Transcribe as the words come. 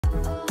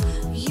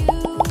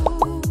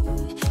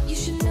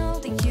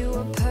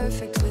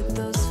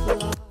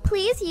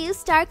Please use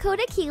star code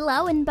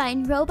Akeila when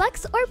buying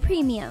Robux or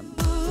Premium.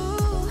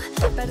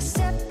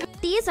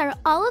 These are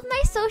all of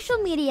my social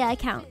media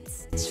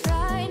accounts.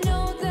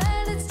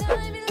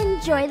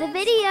 Enjoy the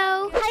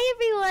video! Hi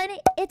everyone,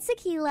 it's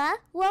Akeila.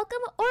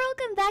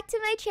 Welcome back to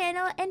my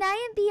channel, and I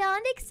am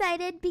beyond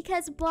excited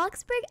because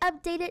Bloxburg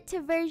updated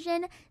to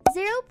version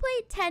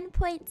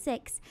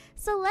 0.10.6.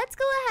 So let's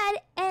go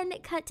ahead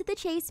and cut to the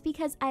chase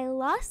because I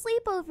lost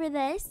sleep over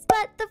this.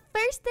 But the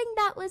first thing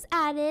that was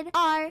added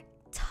are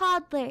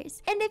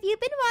toddlers. And if you've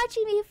been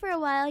watching me for a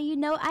while, you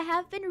know I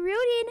have been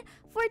rooting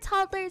for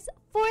toddlers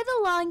for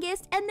the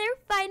longest, and they're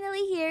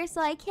finally here,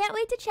 so I can't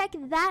wait to check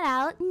that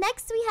out.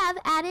 Next, we have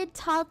added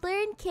toddler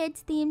and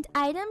kids themed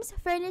items,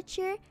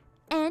 furniture,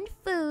 and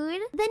food.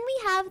 Then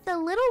we have the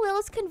Little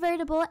Wheels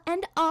convertible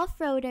and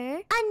off-roader,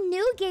 a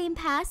new game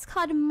pass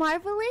called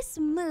Marvelous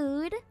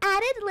Mood,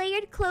 added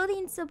layered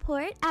clothing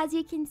support. As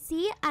you can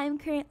see, I'm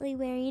currently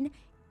wearing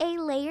a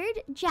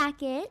layered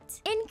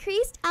jacket,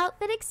 increased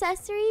outfit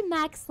accessory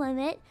max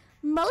limit,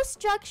 most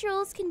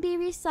structurals can be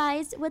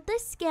resized with the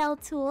scale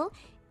tool,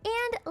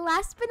 and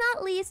last but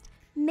not least,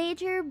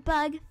 major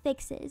bug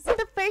fixes.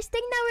 The first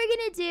thing that we're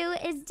gonna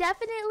do is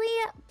definitely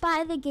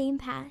buy the game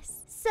pass.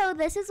 So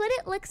this is what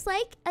it looks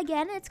like.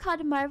 Again, it's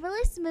called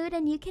Marvelous Mood,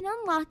 and you can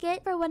unlock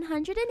it for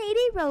 180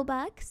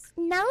 Robux.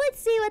 Now let's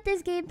see what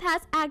this game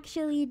pass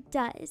actually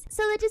does.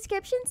 So the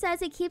description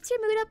says it keeps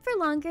your mood up for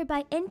longer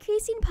by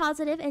increasing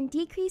positive and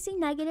decreasing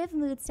negative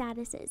mood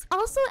statuses.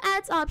 Also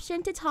adds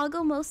option to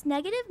toggle most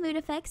negative mood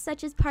effects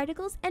such as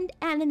particles and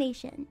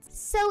animations.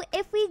 So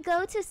if we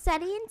go to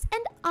settings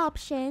and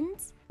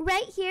options,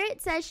 right here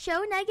it says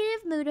show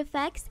negative mood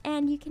effects,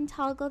 and you can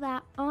toggle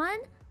that on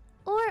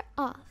or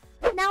off.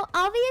 Now,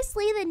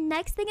 obviously, the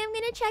next thing I'm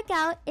going to check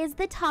out is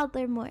the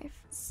toddler morph.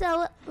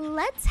 So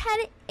let's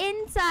head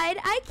inside.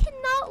 I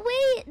cannot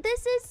wait.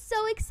 This is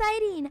so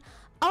exciting.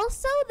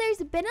 Also, there's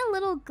been a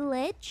little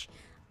glitch.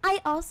 I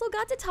also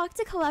got to talk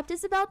to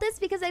Collectus about this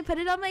because I put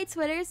it on my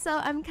Twitter, so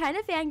I'm kind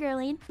of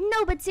fangirling.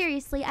 No, but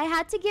seriously, I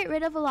had to get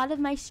rid of a lot of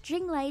my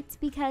string lights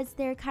because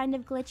they're kind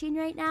of glitching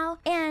right now.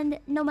 And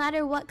no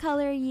matter what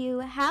color you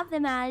have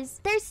them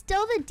as, they're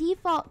still the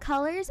default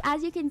colors.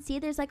 As you can see,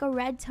 there's like a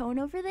red tone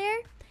over there,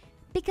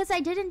 because I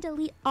didn't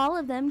delete all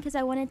of them because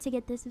I wanted to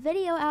get this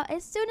video out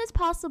as soon as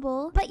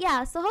possible. But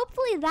yeah, so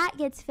hopefully that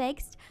gets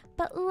fixed.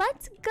 But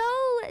let's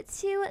go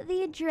to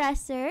the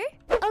dresser.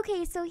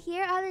 Okay, so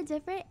here are the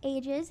different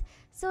ages.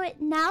 So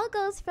it now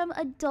goes from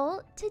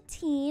adult to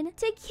teen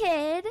to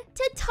kid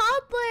to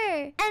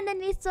toddler. And then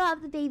we still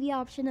have the baby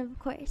option, of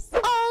course.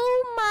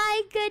 Oh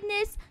my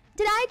goodness.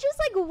 Did I just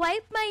like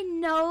wipe my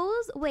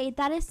nose? Wait,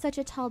 that is such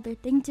a toddler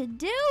thing to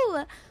do.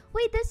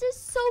 Wait, this is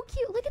so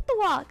cute. Look at the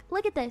walk.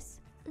 Look at this.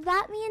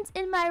 That means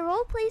in my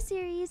roleplay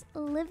series,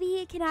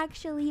 Livy can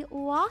actually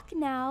walk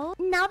now.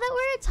 Now that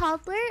we're a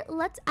toddler,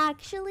 let's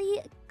actually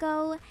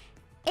go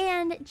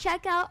and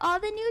check out all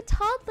the new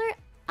toddler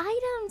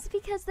items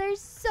because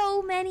there's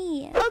so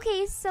many.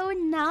 Okay, so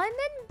now I'm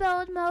in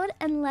build mode,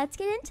 and let's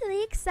get into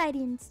the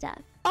exciting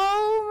stuff.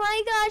 Oh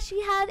my gosh,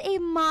 we have a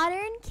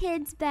modern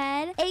kids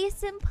bed, a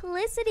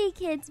simplicity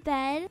kids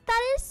bed.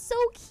 That is so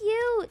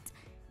cute.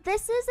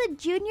 This is a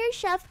junior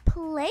chef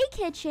play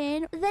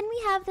kitchen. Then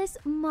we have this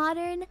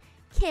modern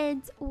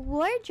kids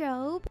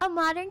wardrobe, a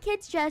modern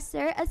kids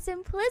dresser, a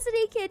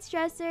simplicity kids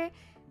dresser,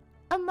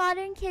 a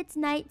modern kids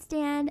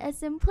nightstand, a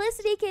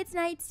simplicity kids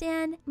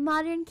nightstand,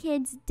 modern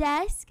kids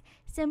desk,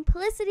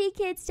 simplicity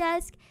kids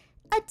desk,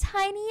 a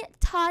tiny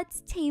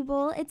tots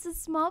table. It's a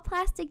small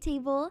plastic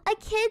table, a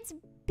kids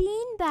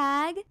bean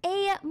bag,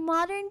 a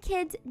modern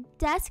kids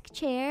desk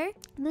chair,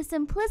 the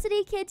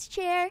simplicity kids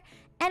chair,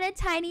 and a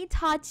tiny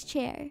tots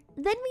chair.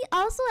 Then we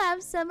also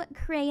have some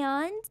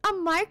crayons, a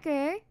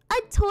marker,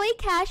 a toy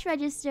cash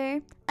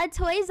register, a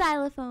toy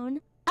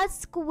xylophone, a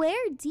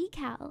square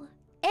decal.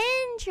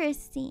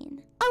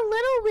 Interesting. A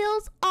Little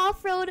Wheels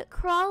off-road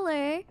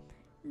crawler.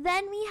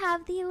 Then we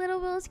have the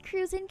Little Wheels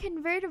cruisin'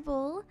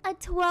 convertible, a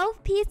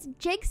 12-piece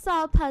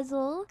jigsaw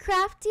puzzle,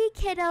 crafty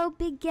kiddo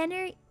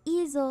beginner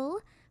easel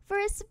for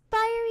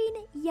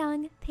aspiring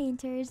young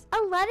painters,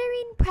 a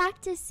lettering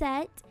practice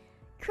set,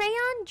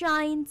 crayon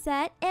drawing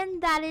set, and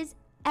that is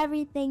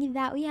everything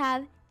that we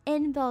have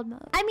in build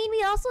mode. I mean,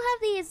 we also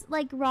have these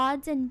like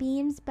rods and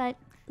beams, but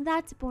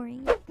that's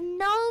boring.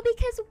 No,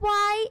 because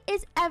why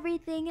is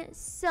everything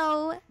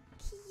so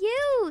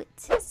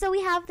cute? So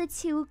we have the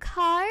two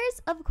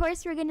cars. Of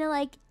course, we're gonna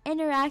like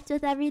interact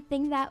with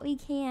everything that we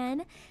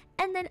can.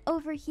 And then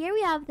over here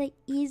we have the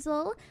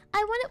easel.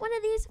 I wanted one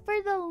of these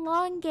for the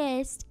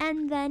longest.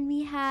 And then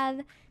we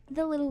have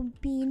the little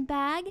bean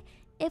bag.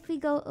 If we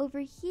go over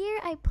here,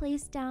 I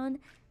placed down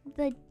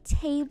the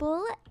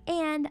table,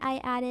 and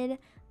I added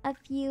a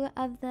few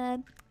of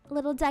the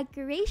little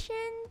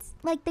decorations,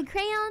 like the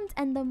crayons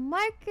and the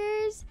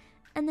markers.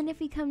 And then if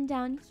we come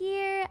down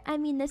here, I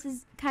mean, this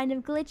is kind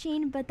of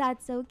glitching, but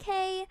that's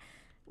okay.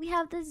 We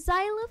have the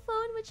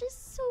xylophone, which is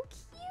so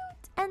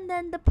cute. And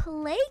then the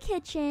play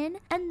kitchen.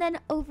 And then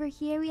over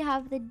here, we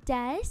have the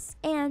desk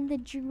and the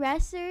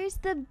dressers,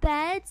 the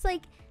beds.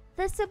 Like,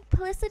 The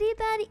simplicity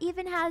bed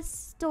even has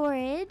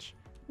storage,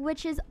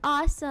 which is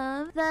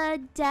awesome.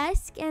 The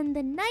desk and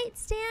the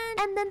nightstand.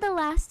 And then the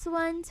last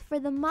ones for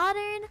the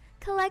modern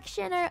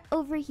collection are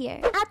over here.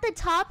 At the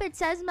top, it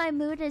says my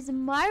mood is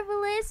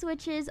marvelous,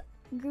 which is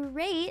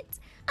great.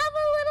 I'm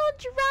a little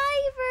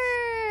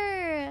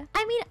driver.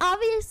 I mean,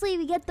 obviously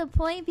we get the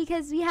point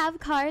because we have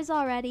cars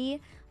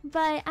already.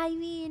 But I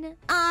mean,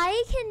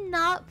 I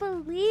cannot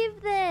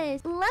believe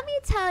this. Let me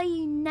tell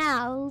you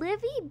now,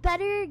 Livy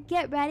better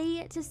get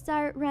ready to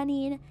start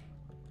running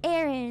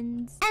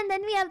errands. And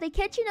then we have the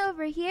kitchen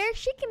over here.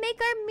 She can make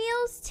our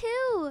meals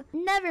too.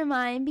 Never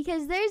mind,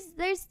 because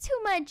there's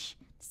too much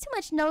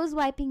nose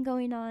wiping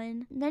going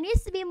on. There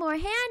needs to be more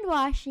hand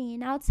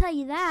washing, I'll tell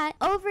you that.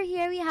 Over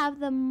here we have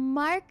the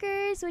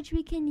markers, which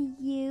we can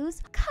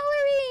use.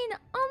 Coloring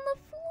on the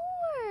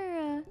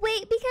floor.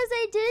 Wait, because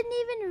I didn't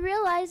even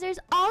realize there's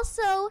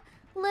also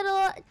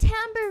little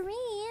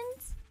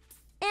tambourines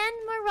and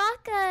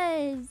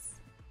maracas.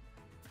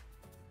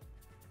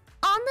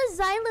 On the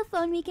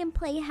xylophone, we can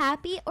play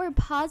happy or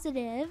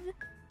positive.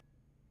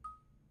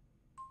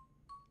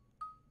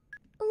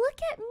 Look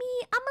at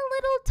me, I'm a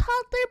little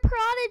toddler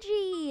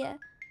prodigy.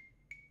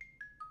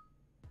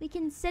 We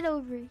can sit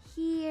over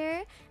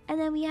here, and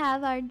then we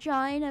have our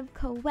drawing of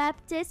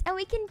Coeptus, and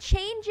we can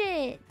change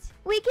it.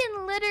 We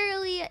can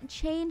literally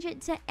change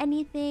it to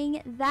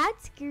anything.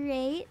 That's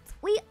great.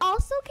 We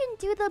also can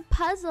do the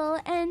puzzle,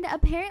 and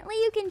apparently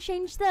you can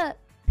change the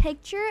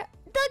picture.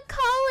 The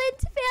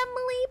Collins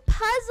family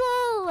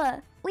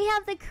puzzle. We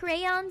have the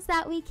crayons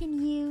that we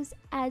can use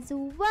as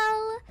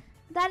well.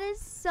 That is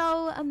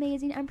so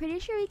amazing. I'm pretty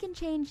sure we can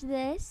change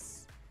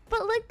this.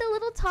 But look, the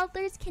little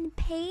toddlers can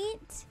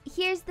paint.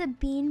 Here's the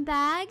bean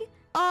bag.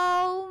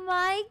 Oh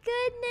my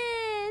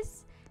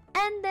goodness.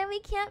 And then we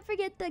can't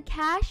forget the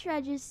cash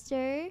register.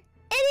 It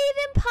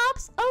even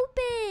pops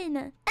open.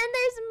 And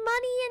there's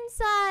money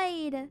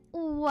inside.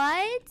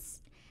 What?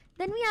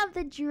 Then we have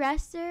the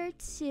dresser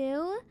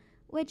too,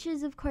 which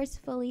is of course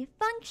fully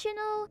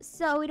functional,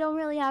 so we don't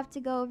really have to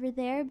go over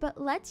there. But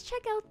let's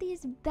check out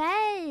these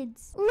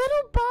beds.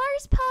 Little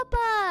bars pop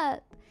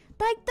up,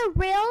 like the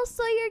rails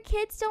so your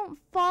kids don't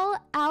fall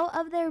out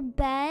of their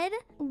bed.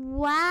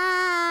 Wow.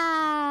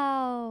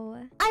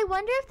 I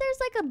wonder if there's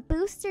like a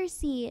booster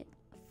seat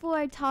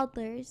for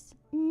toddlers.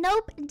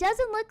 Nope,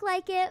 doesn't look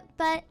like it,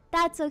 but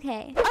that's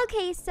okay.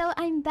 Okay, so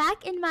I'm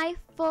back in my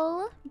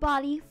full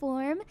body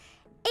form.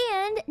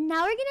 And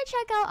now we're gonna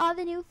check out all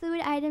the new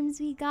food items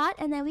we got,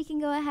 and then we can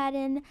go ahead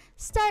and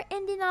start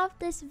ending off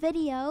this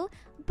video.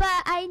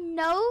 But I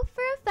know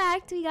for a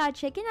fact we got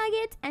chicken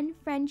nuggets and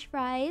french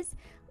fries.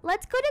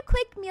 Let's go to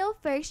quick meal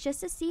first just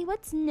to see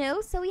what's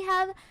new. So we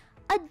have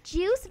a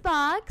juice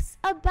box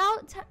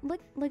about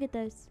look at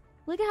this.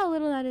 Look at how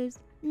little that is.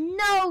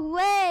 No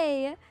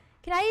way.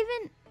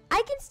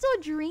 I can still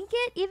drink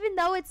it even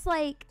though it's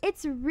like,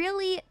 it's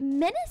really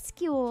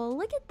minuscule.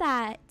 Look at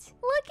that.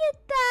 Look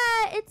at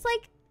that.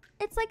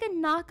 It's like a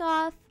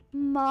knockoff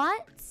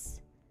Mott's.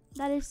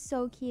 That is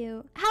so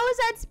cute. How is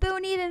that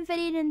spoon even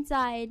fitting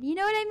inside? You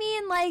know what I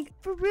mean? Like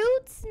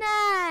fruit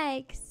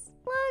snacks.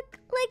 Look,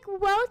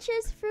 like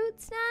Welch's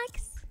fruit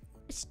snacks.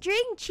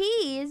 String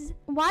cheese.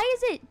 Why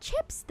is it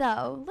chips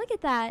though? Look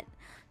at that.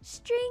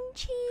 String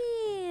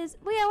cheese.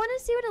 Wait, I want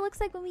to see what it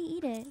looks like when we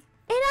eat it.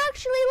 It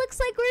actually looks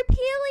like we're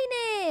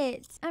peeling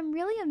it. I'm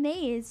really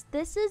amazed.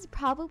 This is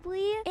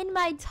probably in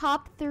my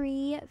top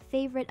 3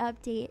 favorite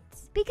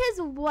updates. Because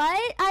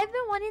what? I've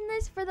been wanting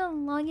this for the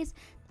longest.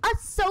 A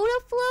soda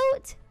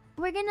float?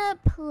 We're gonna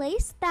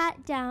place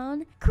that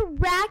down.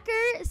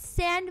 Cracker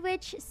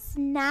sandwich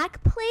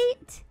snack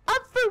plate. A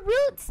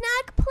fruit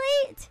snack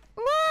plate.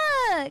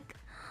 Look.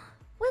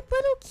 With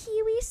little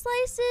kiwi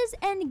slices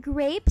and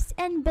grapes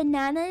and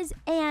bananas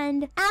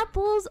and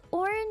apples,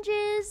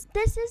 oranges.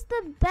 This is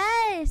the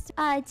best.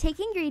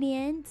 Take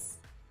ingredients.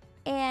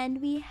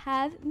 And we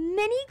have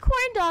mini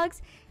corn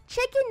dogs,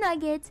 chicken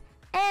nuggets,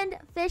 and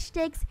fish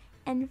sticks,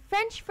 and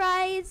french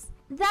fries.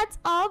 That's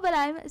all, but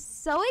I'm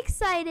so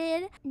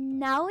excited.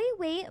 Now we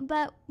wait,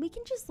 but we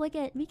can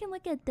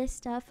look at this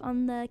stuff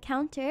on the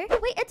counter.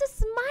 Wait, it's a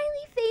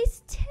smiley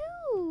face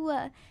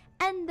too.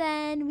 And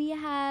then we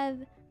have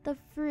the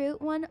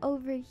fruit one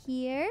over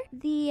here,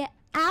 the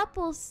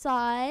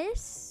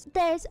applesauce,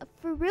 there's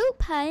fruit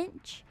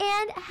punch,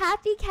 and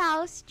Happy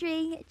Cow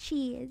string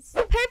cheese.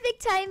 Perfect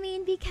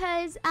timing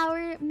because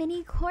our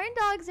mini corn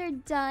dogs are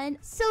done.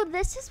 So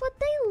this is what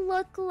they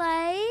look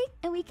like,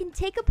 and we can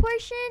take a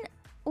portion.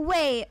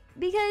 Wait,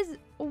 because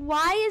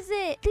why is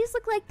it? These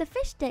look like the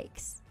fish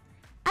sticks.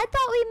 I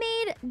thought we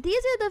made,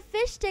 these are the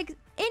fish sticks.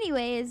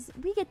 Anyways,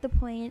 we get the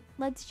point.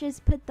 Let's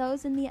just put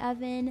those in the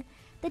oven.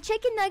 The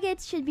chicken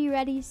nuggets should be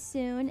ready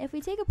soon. If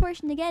we take a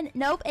portion again,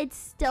 nope, it's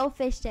still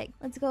fish stick.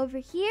 Let's go over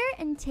here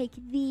and take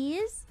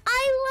these.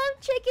 I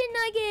love chicken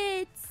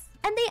nuggets.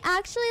 And they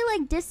actually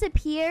like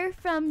disappear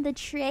from the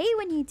tray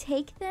when you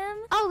take them.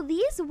 Oh,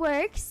 these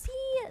work. See,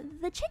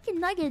 the chicken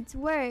nuggets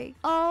work.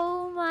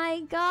 Oh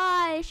my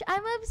gosh,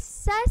 I'm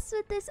obsessed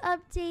with this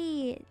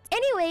update.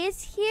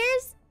 Anyways,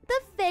 here's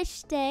the fish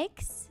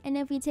sticks. And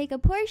if we take a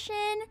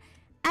portion,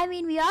 I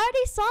mean, we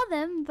already saw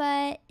them,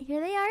 but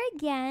here they are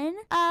again.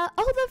 Oh,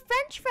 the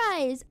French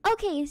fries.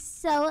 Okay,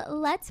 so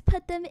let's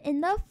put them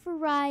in the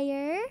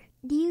fryer.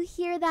 Do you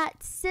hear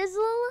that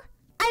sizzle?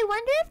 I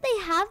wonder if they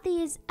have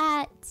these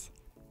at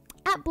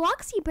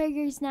Bloxy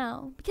Burgers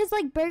now. Because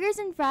like burgers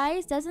and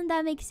fries, doesn't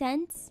that make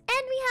sense?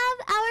 And we have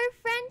our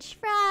French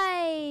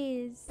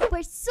fries.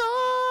 We're soaring,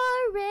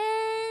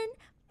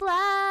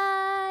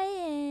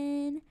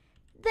 flying.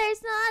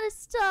 There's not a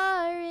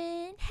star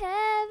in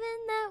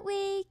heaven that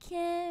we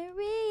can't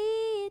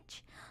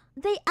reach.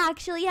 They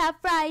actually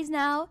have fries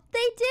now.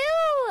 They do!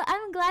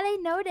 I'm glad I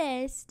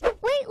noticed.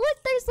 Wait,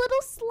 look, there's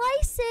little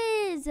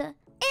slices.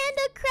 And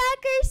a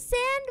cracker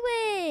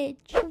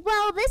sandwich.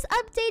 Well, this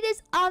update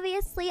is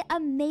obviously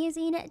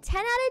amazing. 10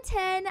 out of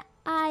 10.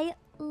 I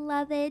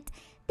love it.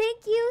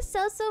 Thank you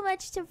so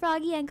much to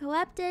Froggy and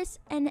Coeptus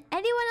and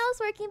anyone else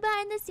working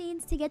behind the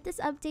scenes to get this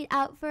update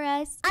out for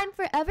us. I'm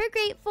forever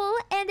grateful,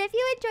 and if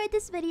you enjoyed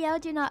this video,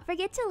 do not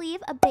forget to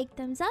leave a big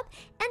thumbs up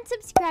and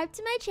subscribe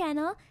to my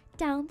channel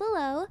down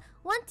below.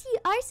 Once you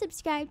are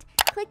subscribed,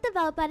 click the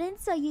bell button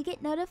so you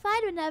get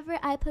notified whenever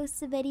I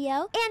post a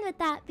video. And with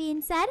that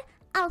being said,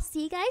 I'll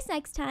see you guys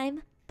next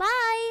time.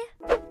 Bye!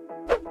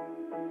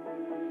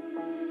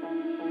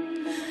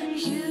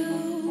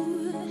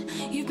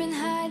 You've been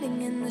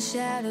hiding in the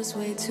shadows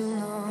way too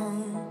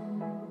long.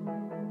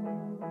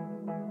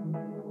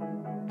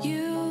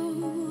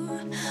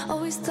 You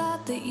always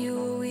thought that you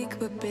were weak,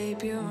 but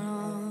babe, you're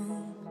wrong.